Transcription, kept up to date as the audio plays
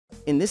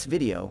In this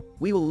video,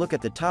 we will look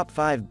at the top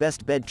 5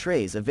 best bed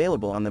trays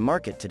available on the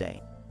market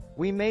today.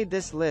 We made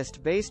this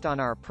list based on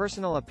our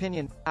personal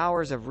opinion,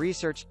 hours of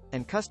research,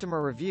 and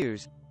customer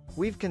reviews.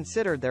 We've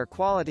considered their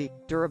quality,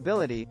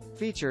 durability,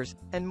 features,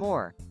 and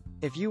more.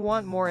 If you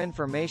want more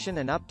information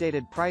and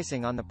updated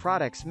pricing on the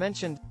products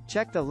mentioned,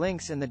 check the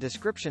links in the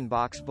description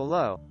box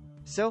below.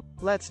 So,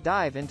 let's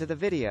dive into the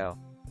video.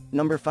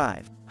 Number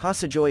 5.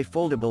 Hossejoy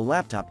Foldable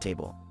Laptop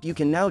Table. You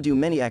can now do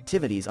many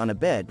activities on a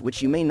bed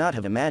which you may not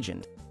have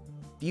imagined.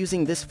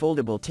 Using this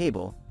foldable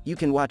table, you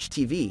can watch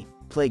TV,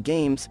 play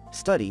games,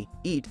 study,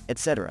 eat,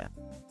 etc.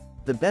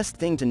 The best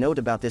thing to note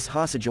about this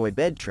Hossejoy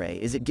bed tray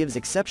is it gives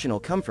exceptional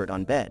comfort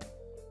on bed.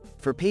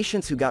 For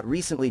patients who got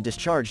recently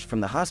discharged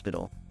from the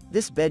hospital,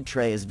 this bed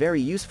tray is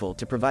very useful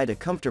to provide a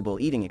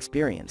comfortable eating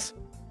experience.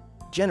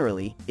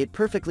 Generally, it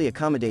perfectly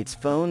accommodates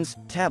phones,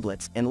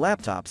 tablets, and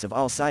laptops of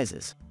all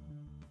sizes.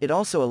 It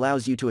also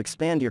allows you to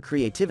expand your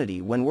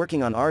creativity when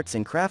working on arts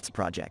and crafts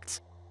projects.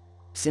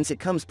 Since it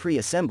comes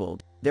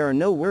pre-assembled, there are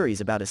no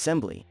worries about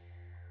assembly.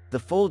 The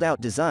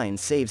fold-out design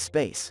saves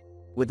space.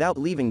 Without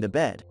leaving the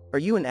bed, are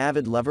you an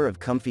avid lover of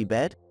comfy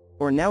bed?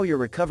 Or now you're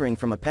recovering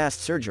from a past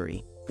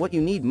surgery, what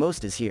you need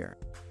most is here.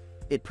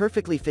 It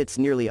perfectly fits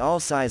nearly all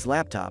size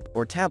laptop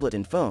or tablet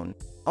and phone,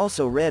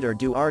 also read or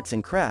do arts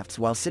and crafts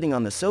while sitting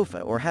on the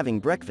sofa or having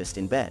breakfast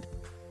in bed.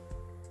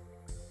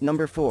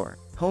 Number 4.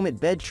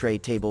 Homemade Bed Tray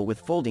Table with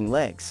Folding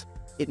Legs.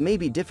 It may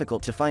be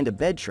difficult to find a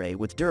bed tray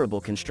with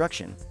durable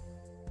construction.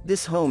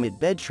 This homemade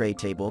bed tray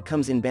table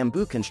comes in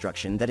bamboo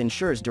construction that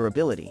ensures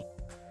durability.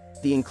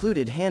 The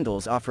included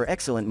handles offer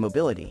excellent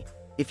mobility.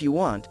 If you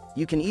want,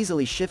 you can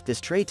easily shift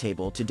this tray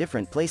table to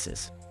different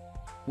places.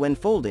 When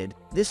folded,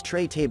 this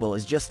tray table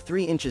is just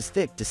 3 inches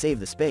thick to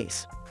save the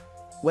space.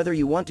 Whether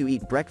you want to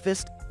eat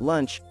breakfast,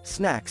 lunch,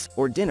 snacks,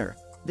 or dinner,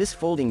 this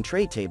folding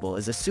tray table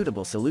is a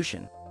suitable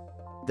solution.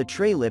 The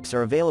tray lips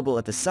are available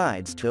at the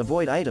sides to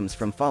avoid items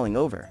from falling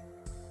over.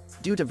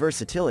 Due to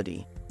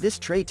versatility, this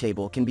tray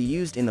table can be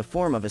used in the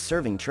form of a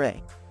serving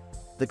tray.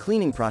 The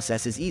cleaning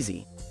process is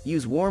easy.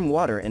 Use warm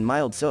water and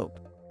mild soap.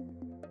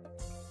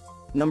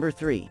 Number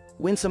 3.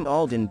 Winsome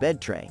Alden Bed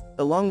Tray.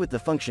 Along with the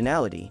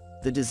functionality,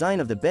 the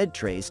design of the bed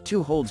trays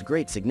too holds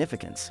great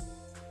significance.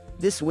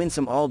 This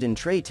Winsome Alden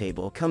tray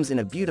table comes in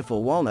a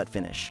beautiful walnut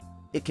finish.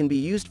 It can be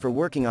used for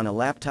working on a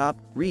laptop,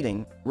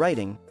 reading,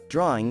 writing,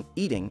 drawing,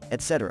 eating,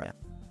 etc.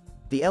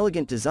 The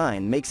elegant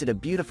design makes it a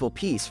beautiful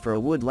piece for a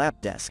wood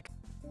lap desk.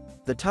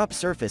 The top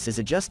surface is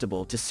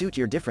adjustable to suit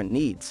your different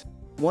needs.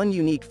 One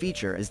unique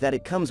feature is that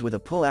it comes with a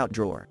pull-out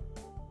drawer.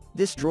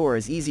 This drawer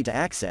is easy to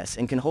access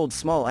and can hold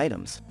small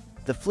items.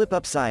 The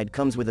flip-up side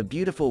comes with a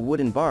beautiful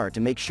wooden bar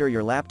to make sure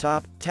your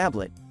laptop,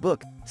 tablet,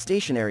 book,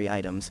 stationery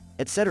items,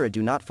 etc.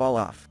 do not fall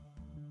off.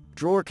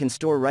 Drawer can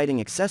store writing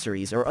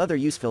accessories or other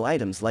useful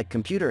items like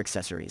computer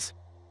accessories.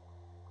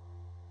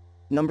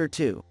 Number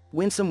 2.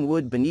 Winsome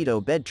Wood Benito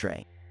Bed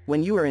Tray.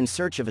 When you are in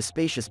search of a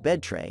spacious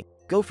bed tray,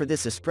 go for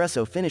this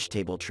espresso finish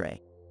table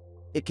tray.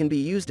 It can be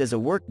used as a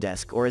work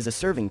desk or as a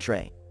serving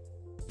tray.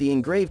 The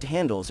engraved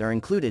handles are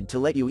included to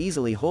let you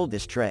easily hold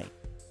this tray.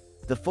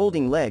 The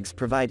folding legs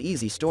provide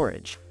easy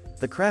storage.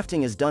 The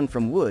crafting is done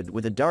from wood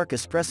with a dark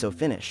espresso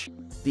finish.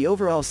 The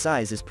overall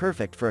size is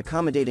perfect for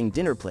accommodating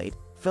dinner plate,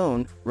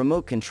 phone,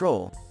 remote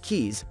control,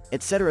 keys,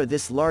 etc.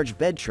 This large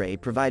bed tray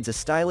provides a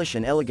stylish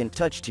and elegant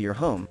touch to your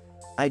home,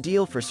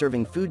 ideal for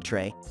serving food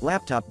tray,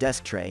 laptop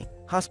desk tray,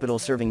 hospital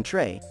serving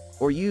tray,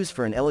 or use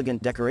for an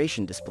elegant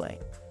decoration display.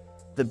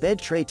 The bed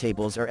tray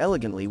tables are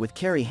elegantly with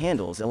carry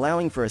handles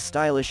allowing for a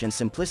stylish and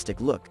simplistic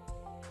look.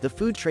 The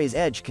food tray's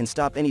edge can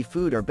stop any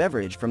food or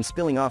beverage from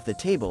spilling off the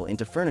table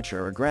into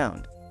furniture or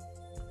ground.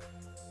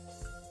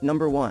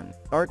 Number 1.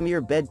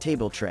 Artmeer Bed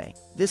Table Tray.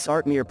 This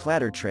Artmeer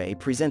platter tray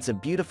presents a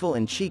beautiful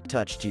and chic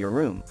touch to your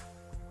room.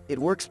 It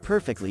works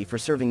perfectly for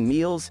serving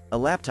meals, a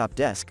laptop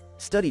desk,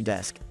 study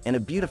desk, and a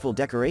beautiful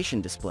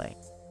decoration display.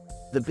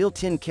 The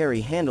built-in carry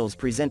handles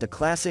present a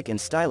classic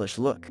and stylish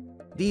look.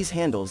 These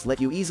handles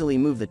let you easily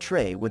move the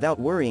tray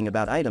without worrying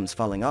about items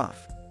falling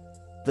off.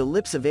 The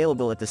lips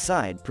available at the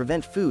side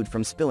prevent food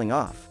from spilling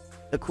off.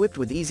 Equipped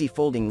with easy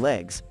folding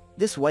legs,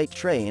 this white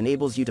tray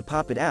enables you to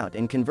pop it out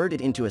and convert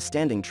it into a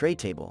standing tray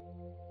table.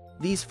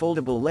 These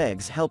foldable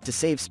legs help to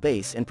save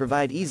space and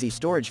provide easy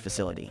storage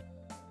facility.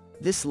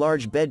 This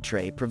large bed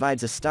tray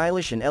provides a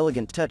stylish and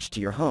elegant touch to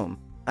your home,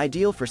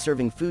 ideal for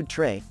serving food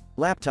tray,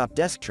 laptop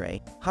desk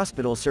tray,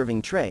 hospital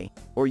serving tray,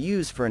 or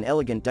use for an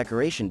elegant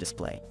decoration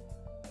display.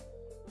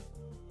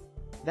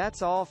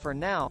 That's all for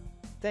now.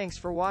 Thanks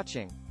for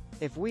watching.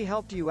 If we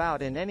helped you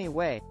out in any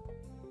way,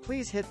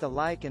 please hit the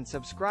like and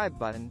subscribe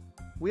button.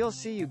 We'll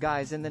see you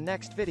guys in the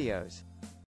next videos.